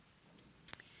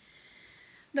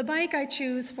The bike I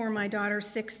choose for my daughter's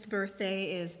 6th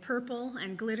birthday is purple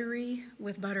and glittery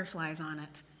with butterflies on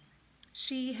it.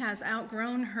 She has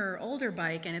outgrown her older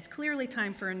bike, and it's clearly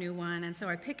time for a new one, and so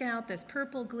I pick out this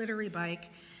purple glittery bike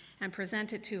and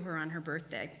present it to her on her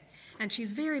birthday. And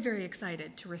she's very, very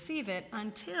excited to receive it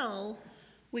until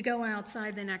we go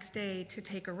outside the next day to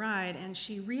take a ride, and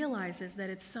she realizes that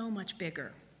it's so much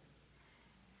bigger.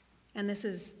 And this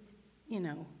is,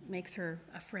 makes her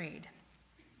afraid.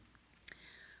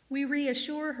 We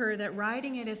reassure her that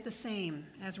riding it is the same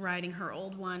as riding her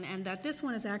old one, and that this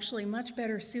one is actually much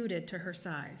better suited to her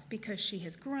size because she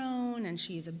has grown and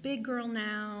she's a big girl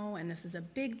now, and this is a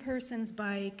big person's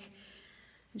bike,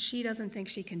 and she doesn't think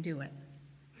she can do it.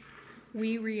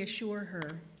 We reassure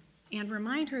her and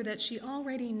remind her that she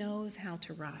already knows how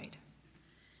to ride.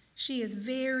 She is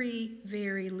very,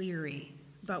 very leery,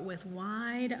 but with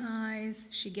wide eyes,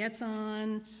 she gets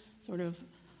on, sort of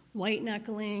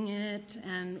white-knuckling it,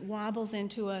 and wobbles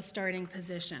into a starting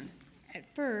position.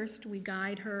 At first, we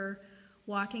guide her,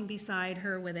 walking beside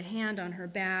her with a hand on her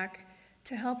back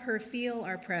to help her feel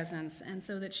our presence and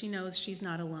so that she knows she's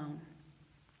not alone.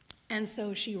 And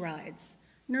so she rides,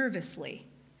 nervously,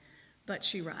 but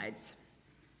she rides.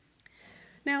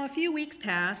 Now, a few weeks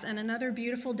pass, and another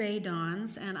beautiful day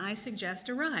dawns, and I suggest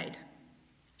a ride.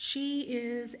 She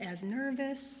is as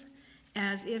nervous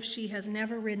as if she has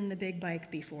never ridden the big bike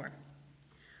before.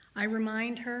 I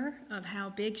remind her of how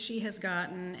big she has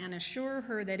gotten and assure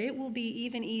her that it will be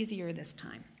even easier this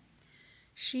time.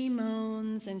 She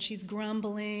moans and she's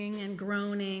grumbling and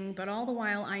groaning, but all the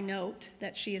while I note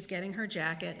that she is getting her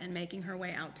jacket and making her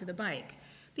way out to the bike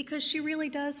because she really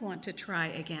does want to try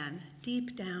again,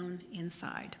 deep down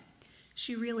inside.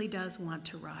 She really does want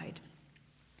to ride.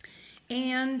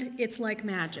 And it's like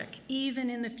magic. Even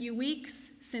in the few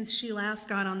weeks since she last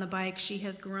got on the bike, she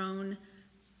has grown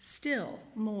still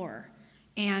more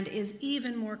and is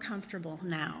even more comfortable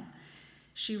now.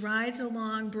 She rides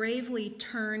along, bravely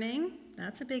turning,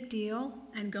 that's a big deal,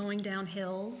 and going down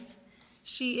hills.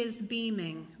 She is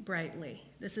beaming brightly.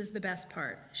 This is the best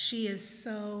part. She is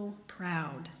so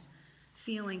proud,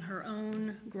 feeling her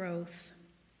own growth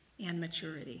and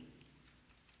maturity.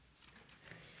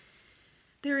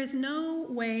 There is no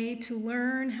way to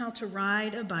learn how to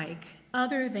ride a bike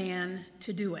other than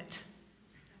to do it.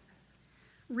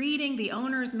 Reading the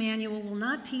owner's manual will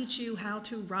not teach you how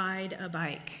to ride a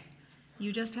bike.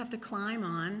 You just have to climb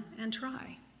on and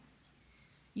try.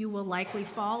 You will likely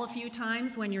fall a few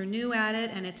times when you're new at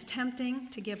it, and it's tempting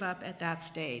to give up at that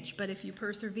stage. But if you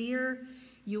persevere,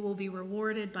 you will be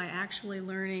rewarded by actually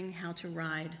learning how to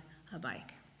ride a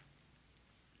bike.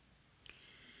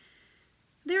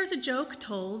 There's a joke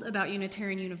told about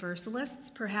Unitarian Universalists.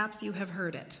 Perhaps you have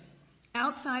heard it.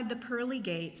 Outside the pearly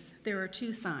gates, there are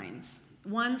 2 signs.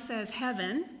 One says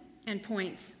heaven and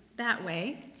points that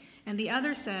way, and the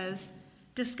other says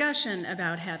discussion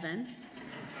about heaven.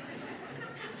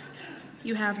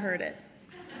 You have heard it.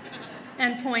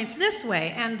 And points this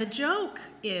way. And the joke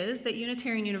is that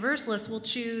Unitarian Universalists will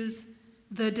choose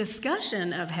the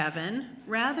discussion of heaven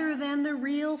rather than the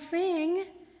real thing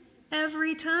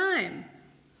every time.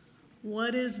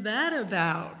 What is that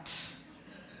about,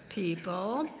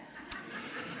 people?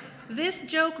 This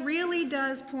joke really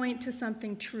does point to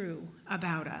something true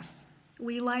about us.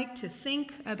 We like to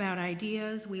think about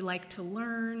ideas, we like to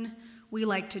learn, we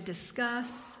like to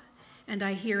discuss, and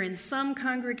I hear in some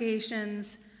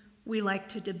congregations, we like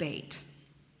to debate.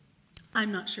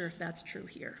 I'm not sure if that's true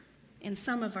here. In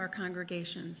some of our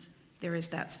congregations, there is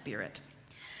that spirit.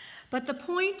 But the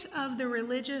point of the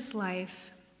religious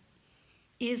life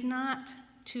is not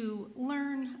to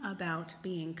learn about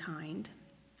being kind.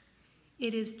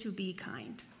 It is to be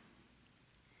kind.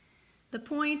 The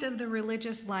point of the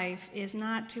religious life is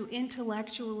not to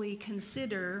intellectually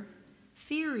consider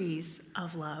theories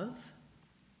of love.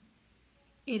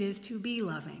 It is to be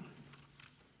loving.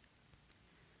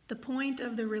 The point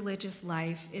of the religious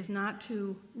life is not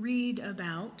to read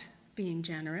about being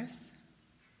generous.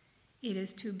 It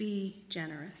is to be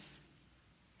generous.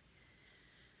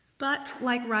 But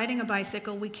like riding a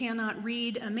bicycle, we cannot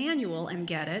read a manual and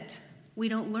get it. We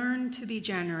don't learn to be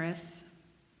generous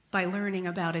by learning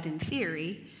about it in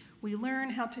theory. We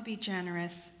learn how to be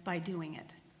generous by doing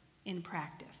it in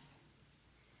practice.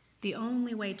 The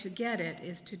only way to get it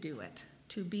is to do it,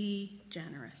 to be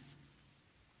generous.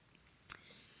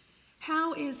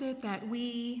 How is it that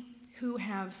we who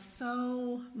have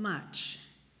so much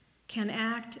can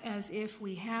act as if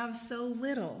we have so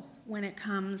little when it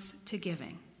comes to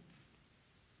giving?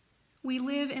 We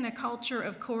live in a culture,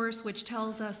 of course, which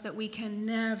tells us that we can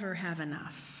never have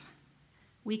enough.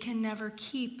 We can never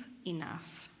keep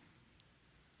enough.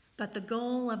 But the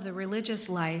goal of the religious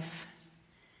life,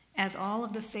 as all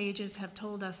of the sages have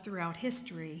told us throughout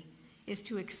history, is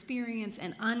to experience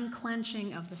an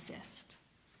unclenching of the fist,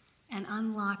 an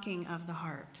unlocking of the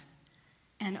heart,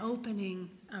 an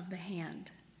opening of the hand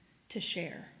to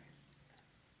share.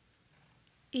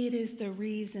 It is the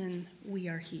reason we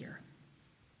are here.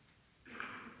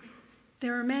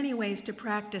 There are many ways to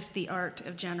practice the art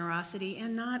of generosity,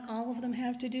 and not all of them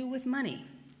have to do with money.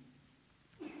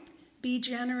 Be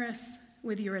generous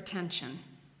with your attention.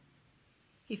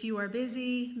 If you are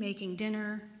busy making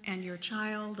dinner and your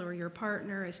child or your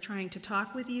partner is trying to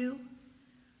talk with you,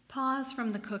 pause from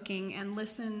the cooking and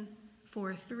listen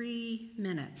for 3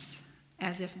 minutes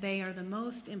as if they are the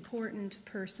most important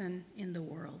person in the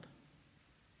world.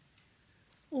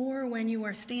 Or when you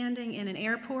are standing in an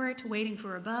airport waiting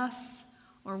for a bus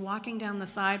or walking down the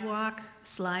sidewalk,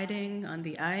 sliding on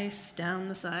the ice down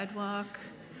the sidewalk,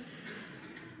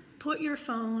 put your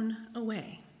phone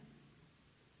away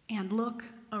and look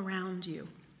around you.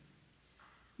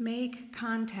 Make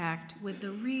contact with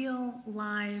the real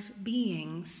live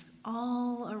beings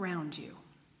all around you.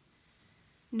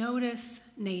 Notice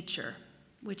nature,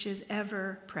 which is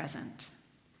ever present.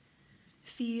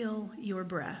 Feel your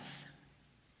breath,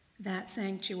 that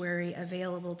sanctuary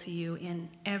available to you in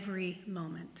every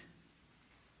moment.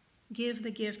 Give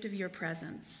the gift of your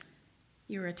presence,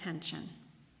 your attention.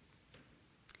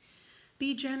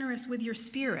 Be generous with your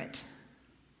spirit.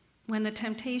 When the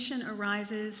temptation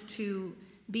arises to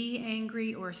be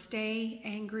angry or stay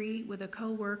angry with a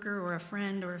coworker or a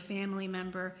friend or a family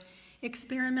member,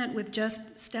 experiment with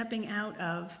just stepping out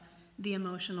of the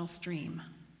emotional stream.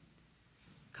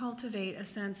 Cultivate a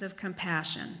sense of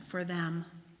compassion for them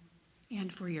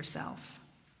and for yourself.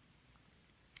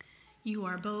 You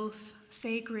are both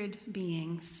sacred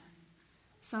beings,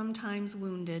 sometimes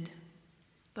wounded,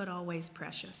 but always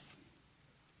precious.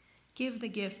 Give the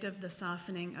gift of the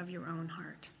softening of your own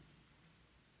heart.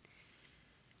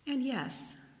 And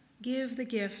yes, give the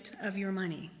gift of your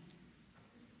money.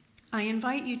 I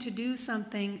invite you to do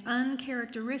something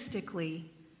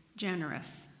uncharacteristically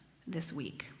generous this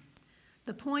week.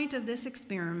 The point of this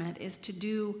experiment is to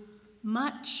do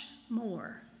much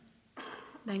more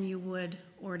than you would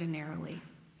ordinarily.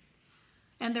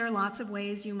 And there are lots of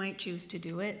ways you might choose to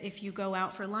do it. If you go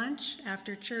out for lunch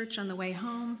after church on the way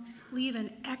home, leave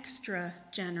an extra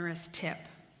generous tip.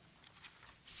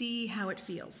 See how it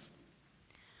feels.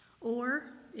 Or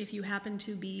if you happen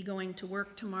to be going to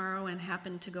work tomorrow and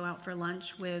happen to go out for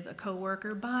lunch with a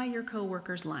coworker, buy your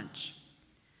coworker's lunch.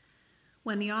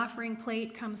 When the offering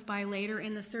plate comes by later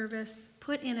in the service,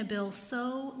 put in a bill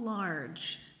so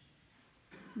large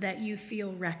that you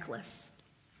feel reckless.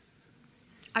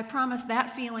 I promise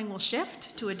that feeling will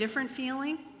shift to a different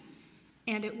feeling,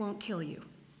 and it won't kill you.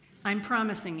 I'm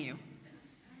promising you.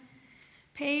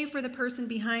 Pay for the person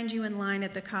behind you in line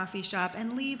at the coffee shop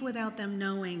and leave without them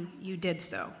knowing you did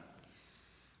so.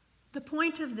 The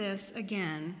point of this,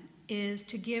 again, is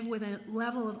to give with a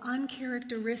level of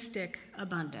uncharacteristic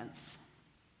abundance,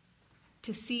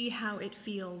 to see how it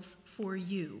feels for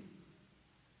you.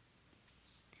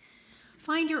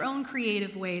 Find your own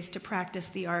creative ways to practice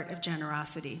the art of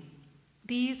generosity.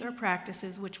 These are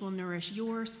practices which will nourish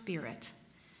your spirit.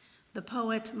 The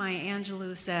poet Maya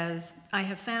Angelou says, "I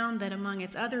have found that among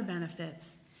its other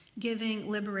benefits,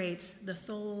 giving liberates the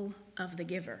soul of the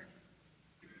giver."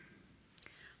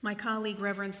 My colleague,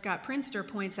 Reverend Scott Prinster,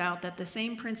 points out that the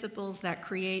same principles that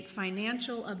create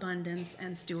financial abundance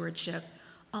and stewardship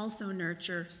also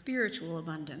nurture spiritual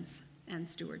abundance and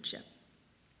stewardship.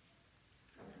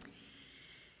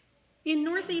 In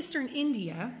northeastern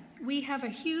India, we have a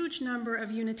huge number of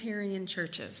Unitarian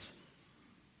churches.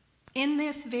 In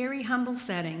this very humble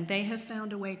setting, they have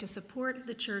found a way to support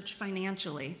the church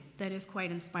financially that is quite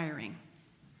inspiring.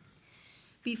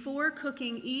 Before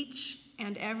cooking each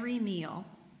and every meal,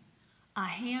 a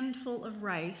handful of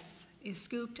rice is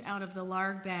scooped out of the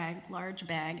large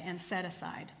bag and set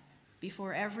aside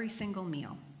before every single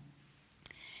meal.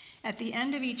 At the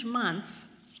end of each month,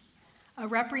 a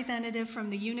representative from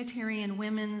the Unitarian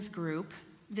Women's Group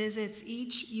visits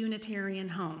each Unitarian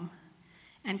home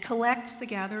and collects the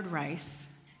gathered rice,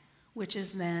 which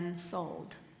is then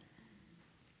sold.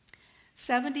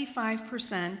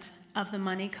 75% of the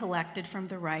money collected from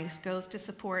the rice goes to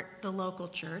support the local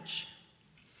church,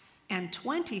 and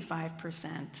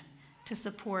 25% to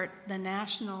support the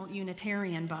National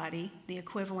Unitarian Body, the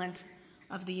equivalent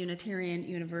of the Unitarian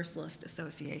Universalist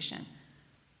Association.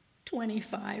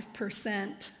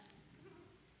 25%.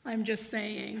 I'm just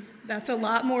saying, that's a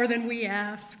lot more than we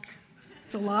ask.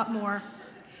 It's a lot more.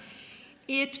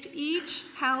 If each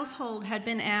household had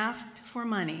been asked for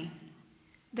money,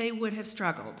 they would have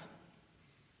struggled.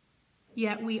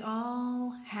 Yet we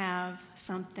all have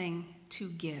something to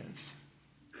give.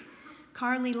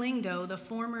 Carly Lingdo, the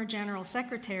former General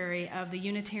Secretary of the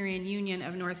Unitarian Union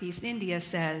of Northeast India,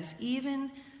 says,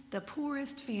 even the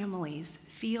poorest families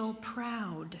feel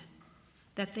proud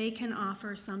that they can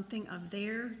offer something of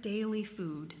their daily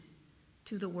food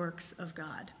to the works of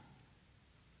God.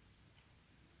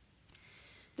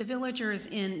 The villagers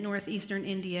in northeastern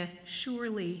India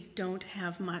surely don't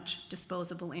have much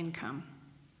disposable income.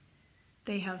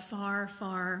 They have far,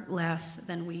 far less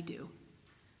than we do.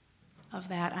 Of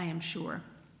that I am sure.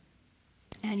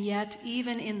 And yet,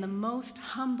 even in the most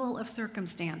humble of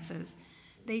circumstances,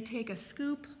 they take a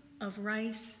scoop of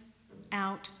rice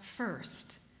out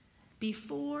first,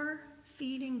 before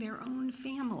feeding their own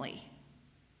family,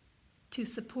 to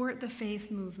support the faith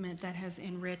movement that has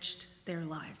enriched their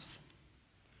lives.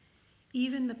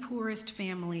 Even the poorest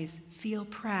families feel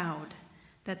proud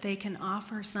that they can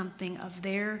offer something of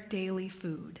their daily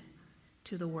food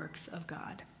to the works of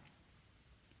God.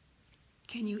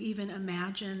 Can you even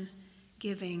imagine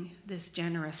giving this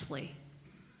generously?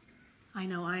 I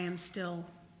know I am still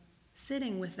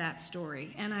sitting with that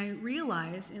story, and I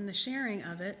realize in the sharing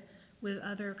of it with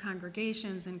other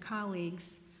congregations and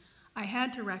colleagues, I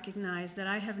had to recognize that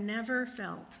I have never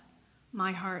felt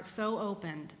my heart so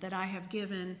opened that I have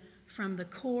given from the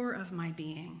core of my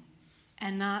being,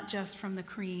 and not just from the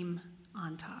cream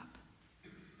on top.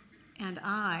 And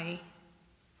I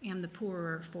am the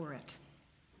poorer for it.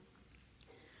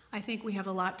 I think we have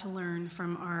a lot to learn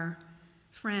from our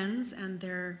friends and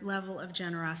their level of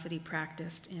generosity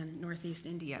practiced in Northeast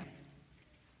India.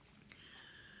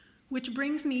 Which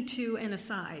brings me to an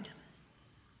aside.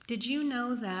 Did you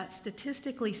know that,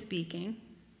 statistically speaking,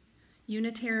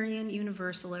 Unitarian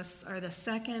Universalists are the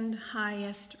second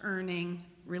highest earning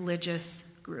religious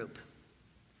group?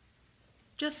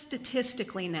 Just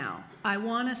statistically now. I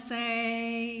want to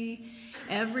say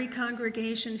every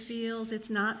congregation feels it's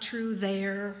not true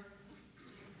there,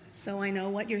 so I know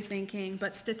what you're thinking,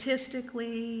 but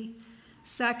statistically,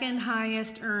 second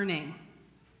highest earning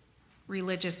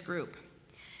religious group.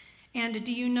 And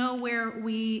do you know where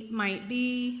we might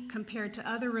be compared to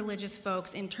other religious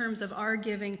folks in terms of our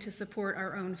giving to support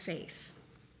our own faith?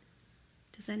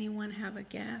 Does anyone have a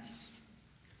guess?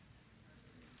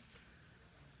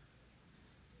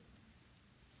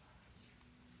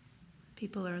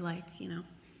 People are like,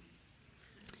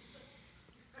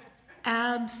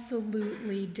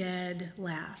 absolutely dead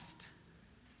last.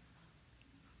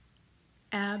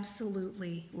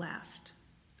 Absolutely last.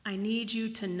 I need you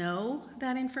to know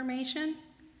that information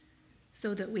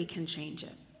so that we can change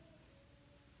it.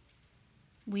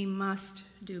 We must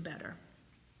do better.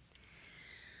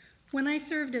 When I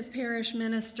served as parish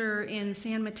minister in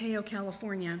San Mateo,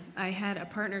 California, I had a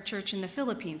partner church in the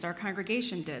Philippines, our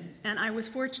congregation did, and I was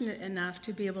fortunate enough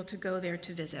to be able to go there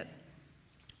to visit.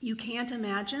 You can't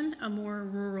imagine a more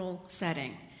rural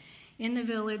setting. In the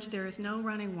village, there is no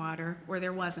running water, or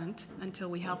there wasn't, until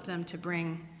we helped them to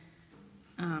bring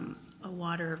a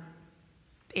water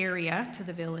area to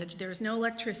the village. There's no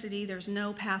electricity, there's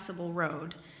no passable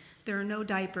road. There are no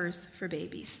diapers for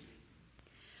babies.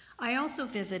 I also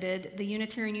visited the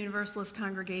Unitarian Universalist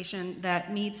congregation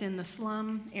that meets in the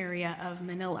slum area of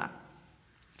Manila.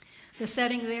 The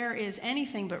setting there is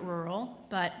anything but rural,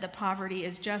 but the poverty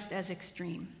is just as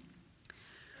extreme.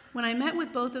 When I met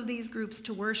with both of these groups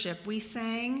to worship, we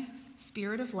sang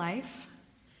Spirit of Life,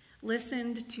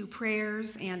 listened to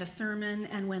prayers and a sermon,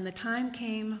 and when the time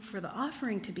came for the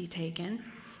offering to be taken,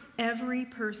 every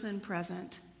person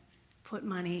present put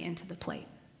money into the plate.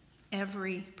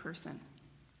 Every person.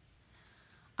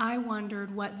 I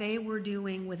wondered what they were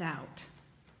doing without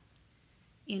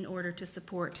in order to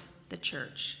support the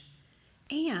church.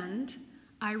 And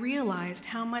I realized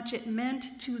how much it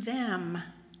meant to them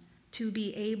to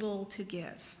be able to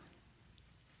give.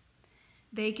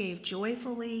 They gave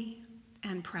joyfully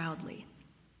and proudly.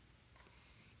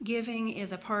 Giving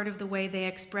is a part of the way they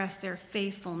express their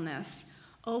faithfulness,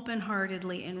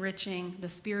 open-heartedly enriching the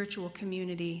spiritual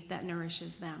community that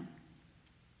nourishes them.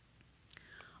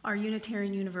 Our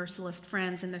Unitarian Universalist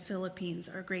friends in the Philippines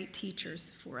are great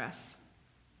teachers for us.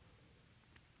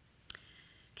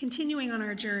 Continuing on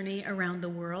our journey around the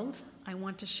world, I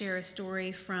want to share a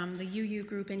story from the UU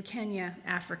group in Kenya,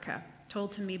 Africa,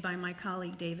 told to me by my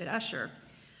colleague David Usher,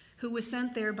 who was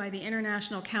sent there by the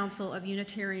International Council of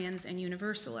Unitarians and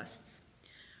Universalists.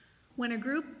 When a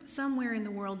group somewhere in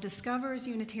the world discovers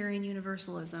Unitarian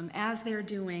Universalism, as they're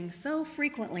doing so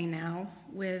frequently now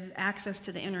with access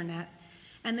to the internet,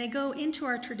 and they go into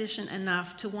our tradition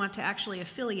enough to want to actually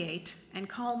affiliate and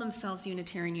call themselves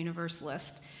Unitarian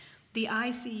Universalist, The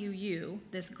ICUU,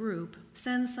 this group,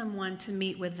 sends someone to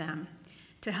meet with them,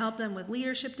 to help them with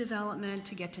leadership development,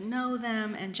 to get to know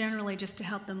them, and generally just to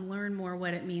help them learn more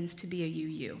what it means to be a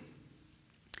UU.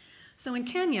 So in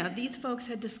Kenya, these folks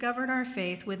had discovered our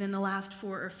faith within the last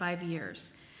 4 or 5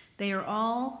 years. They are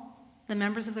all, the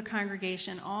members of the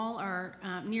congregation, all are,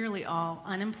 nearly all,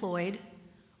 unemployed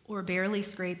or barely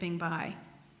scraping by.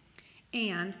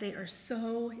 And they are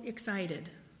so excited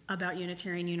about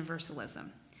Unitarian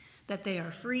Universalism that they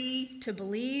are free to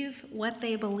believe what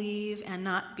they believe and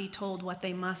not be told what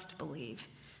they must believe,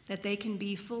 that they can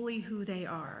be fully who they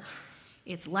are.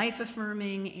 It's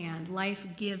life-affirming and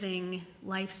life-giving,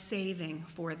 life-saving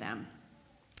for them.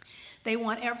 They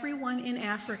want everyone in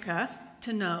Africa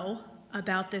to know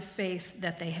about this faith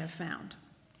that they have found.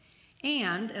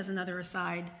 And, as another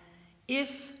aside,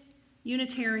 if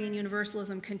Unitarian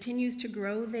Universalism continues to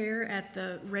grow there at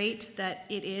the rate that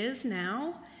it is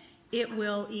now, it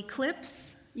will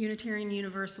eclipse Unitarian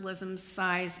Universalism's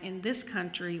size in this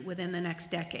country within the next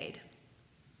decade.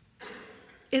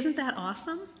 Isn't that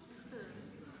awesome?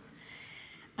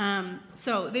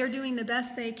 So they're doing the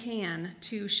best they can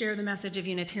to share the message of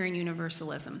Unitarian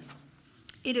Universalism.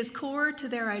 It is core to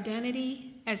their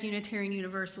identity as Unitarian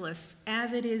Universalists,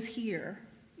 as it is here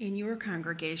in your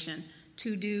congregation,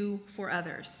 to do for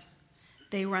others.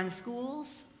 They run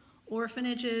schools,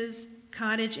 orphanages,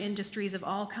 cottage industries of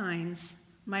all kinds,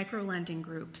 micro-lending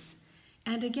groups.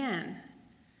 And again,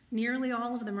 nearly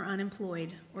all of them are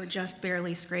unemployed or just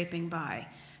barely scraping by.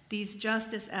 These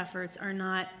justice efforts are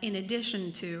not in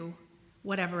addition to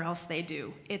whatever else they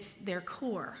do. It's their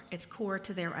core. It's core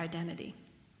to their identity.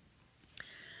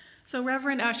 So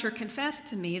Reverend Usher confessed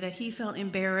to me that he felt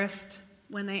embarrassed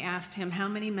when they asked him how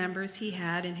many members he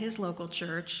had in his local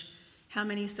church, how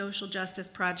many social justice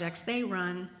projects they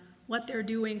run, what they're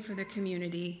doing for the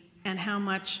community, and how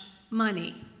much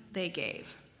money they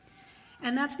gave.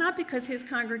 And that's not because his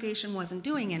congregation wasn't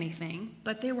doing anything,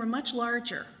 but they were much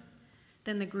larger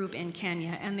than the group in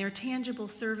Kenya, and their tangible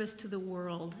service to the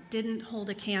world didn't hold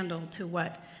a candle to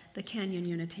what the Kenyan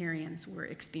Unitarians were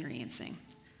experiencing.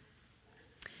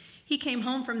 He came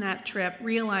home from that trip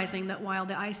realizing that while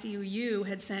the ICUU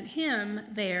had sent him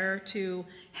there to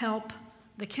help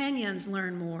the Kenyans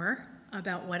learn more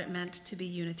about what it meant to be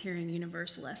Unitarian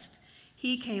Universalist,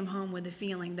 he came home with the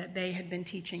feeling that they had been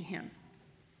teaching him.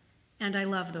 And I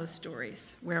love those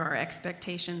stories where our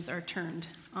expectations are turned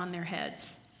on their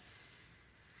heads.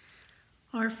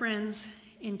 Our friends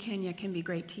in Kenya can be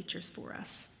great teachers for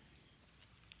us.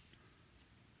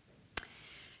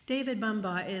 David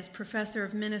Bumbaugh is professor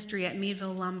of ministry at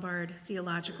Meadville Lombard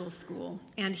Theological School,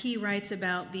 and he writes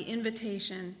about the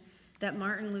invitation that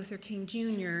Martin Luther King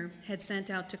Jr. had sent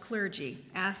out to clergy,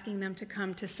 asking them to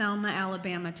come to Selma,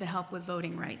 Alabama to help with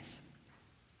voting rights.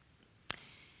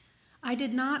 I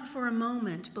did not for a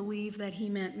moment believe that he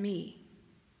meant me,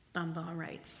 Bumbaugh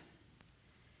writes.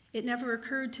 It never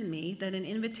occurred to me that an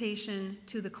invitation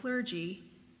to the clergy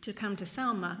to come to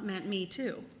Selma meant me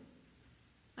too.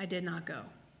 I did not go.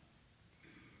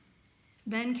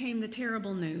 Then came the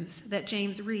terrible news that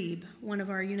James Reeb, one of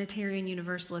our Unitarian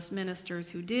Universalist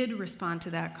ministers who did respond to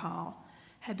that call,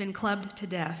 had been clubbed to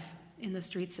death in the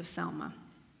streets of Selma.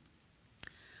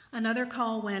 Another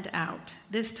call went out,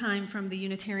 this time from the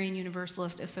Unitarian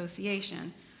Universalist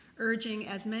Association, urging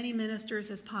as many ministers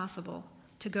as possible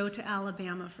to go to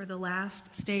Alabama for the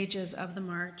last stages of the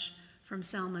march from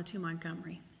Selma to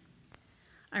Montgomery.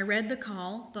 I read the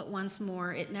call, but once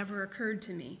more, it never occurred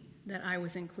to me that I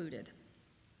was included.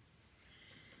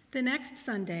 The next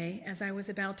Sunday, as I was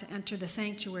about to enter the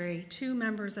sanctuary, 2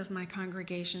 members of my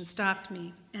congregation stopped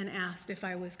me and asked if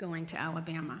I was going to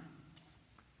Alabama.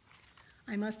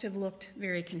 I must have looked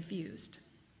very confused.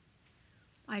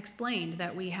 I explained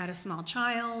that we had a small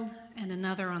child and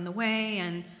another on the way,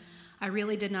 and I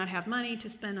really did not have money to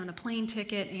spend on a plane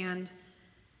ticket, and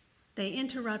they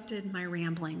interrupted my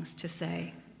ramblings to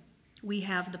say, "We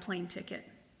have the plane ticket.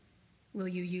 Will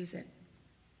you use it?"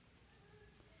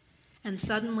 And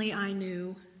suddenly I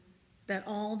knew that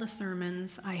all the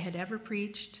sermons I had ever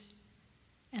preached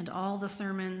and all the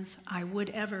sermons I would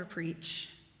ever preach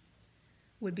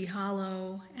would be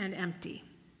hollow and empty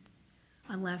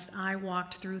unless I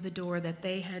walked through the door that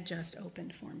they had just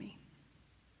opened for me.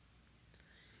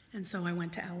 And so I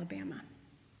went to Alabama.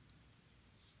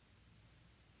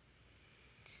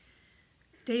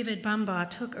 David Bumbaugh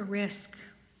took a risk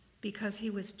because he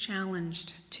was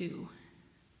challenged to.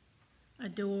 A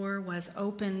door was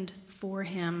opened for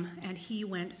him, and he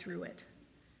went through it.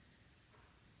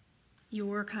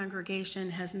 Your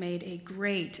congregation has made a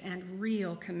great and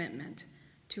real commitment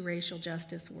to racial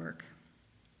justice work.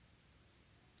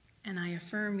 And I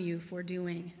affirm you for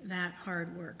doing that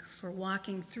hard work, for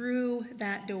walking through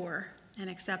that door and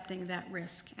accepting that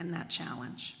risk and that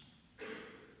challenge.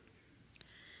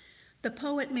 The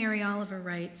poet Mary Oliver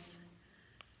writes,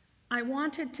 "I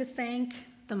wanted to thank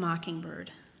the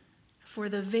mockingbird for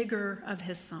the vigor of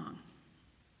his song.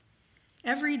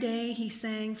 Every day he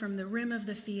sang from the rim of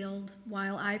the field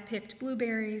while I picked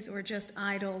blueberries or just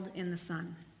idled in the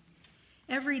sun.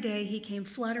 Every day he came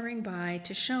fluttering by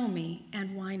to show me,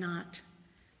 and why not,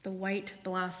 the white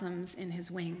blossoms in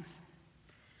his wings.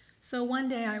 So one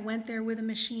day I went there with a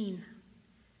machine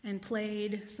and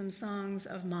played some songs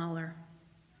of Mahler.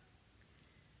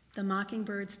 The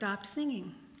mockingbird stopped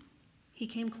singing. He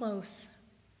came close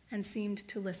and seemed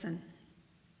to listen.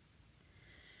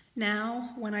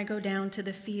 Now, when I go down to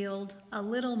the field, a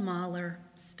little Mahler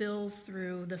spills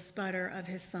through the sputter of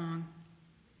his song.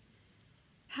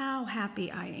 How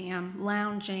happy I am,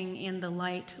 lounging in the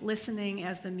light, listening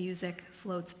as the music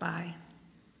floats by.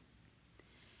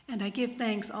 And I give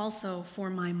thanks also for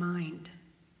my mind,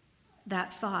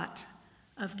 that thought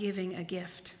of giving a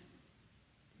gift.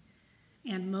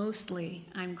 And mostly,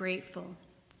 I'm grateful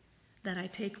that I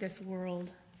take this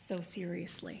world so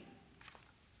seriously."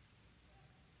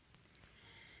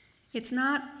 It's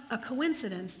not a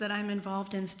coincidence that I'm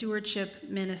involved in stewardship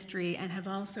ministry and have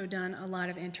also done a lot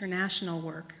of international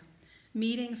work,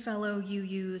 meeting fellow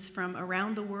UUs from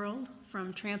around the world,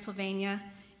 from Transylvania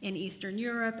in Eastern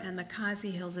Europe and the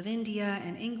Khasi Hills of India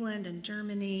and England and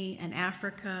Germany and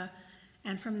Africa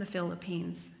and from the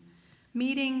Philippines.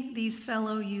 Meeting these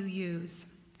fellow UUs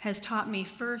has taught me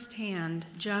firsthand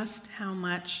just how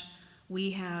much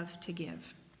we have to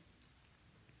give.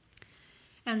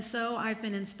 And so I've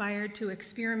been inspired to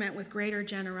experiment with greater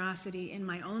generosity in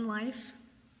my own life,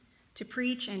 to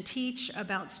preach and teach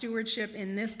about stewardship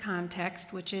in this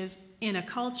context, which is in a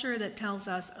culture that tells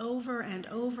us over and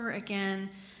over again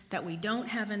that we don't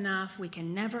have enough, we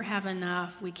can never have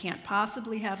enough, we can't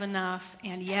possibly have enough,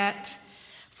 and yet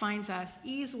finds us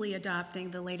easily adopting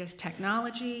the latest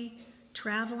technology,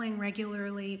 traveling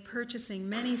regularly, purchasing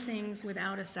many things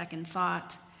without a second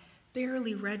thought,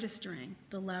 barely registering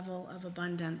the level of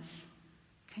abundance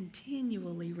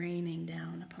continually raining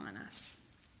down upon us.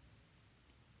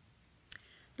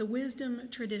 The wisdom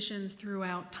traditions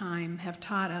throughout time have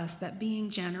taught us that being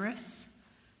generous,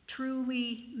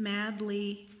 truly,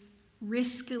 madly,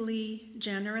 riskily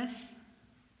generous,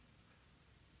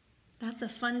 that's a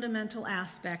fundamental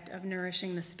aspect of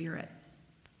nourishing the spirit.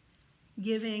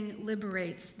 Giving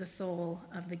liberates the soul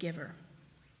of the giver.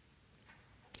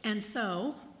 And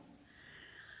so,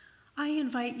 I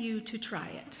invite you to try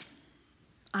it.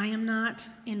 I am not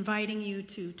inviting you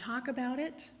to talk about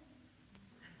it,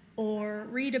 or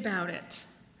read about it,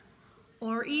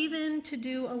 or even to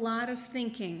do a lot of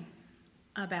thinking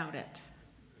about it.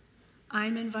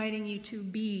 I'm inviting you to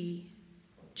be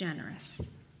generous.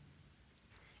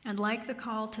 And like the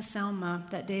call to Selma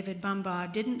that David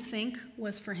Bumbaugh didn't think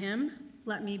was for him,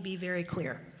 let me be very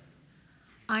clear.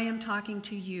 I am talking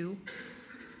to you,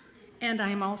 and I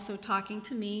am also talking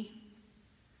to me.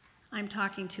 I'm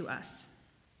talking to us.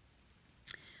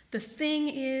 The thing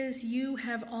is, you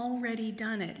have already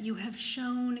done it. You have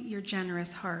shown your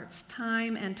generous hearts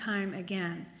time and time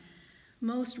again.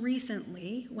 Most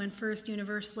recently, when First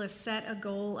Universalists set a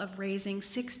goal of raising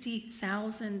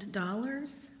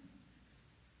 $60,000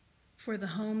 for the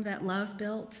home that Love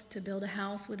built to build a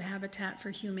house with Habitat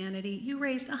for Humanity, you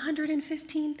raised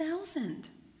 $115,000.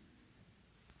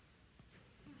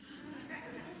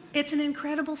 It's an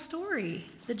incredible story.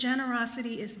 The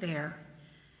generosity is there.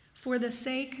 For the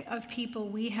sake of people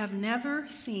we have never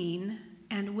seen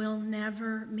and will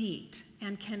never meet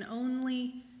and can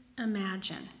only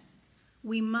imagine,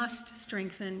 we must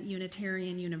strengthen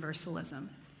Unitarian Universalism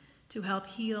to help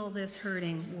heal this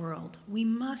hurting world. We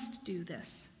must do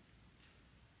this.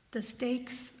 The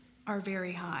stakes are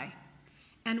very high,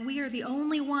 and we are the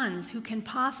only ones who can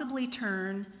possibly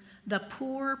turn the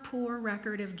poor, poor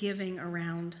record of giving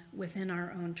around within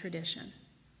our own tradition.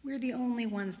 We're the only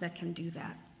ones that can do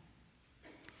that.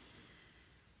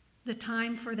 The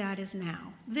time for that is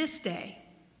now. This day,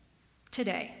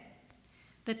 today,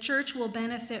 the church will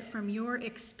benefit from your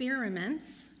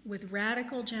experiments with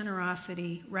radical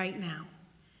generosity right now.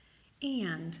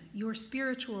 And your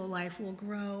spiritual life will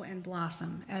grow and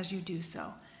blossom as you do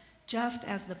so. Just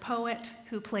as the poet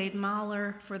who played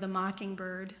Mahler for the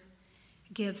mockingbird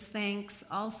gives thanks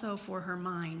also for her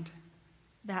mind,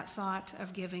 that thought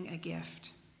of giving a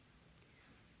gift.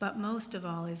 But most of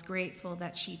all is grateful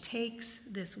that she takes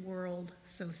this world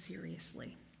so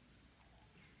seriously.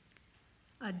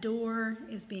 A door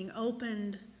is being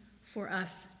opened for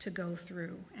us to go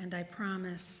through, and I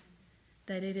promise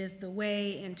that it is the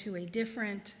way into a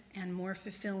different and more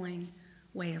fulfilling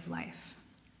way of life.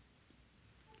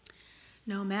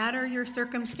 No matter your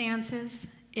circumstances,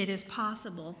 it is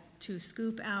possible to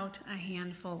scoop out a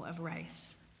handful of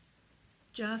rice.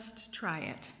 Just try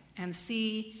it and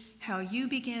see how you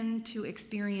begin to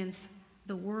experience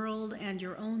the world and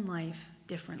your own life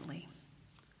differently.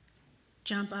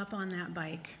 Jump up on that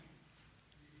bike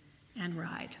and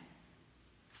ride.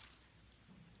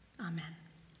 Amen.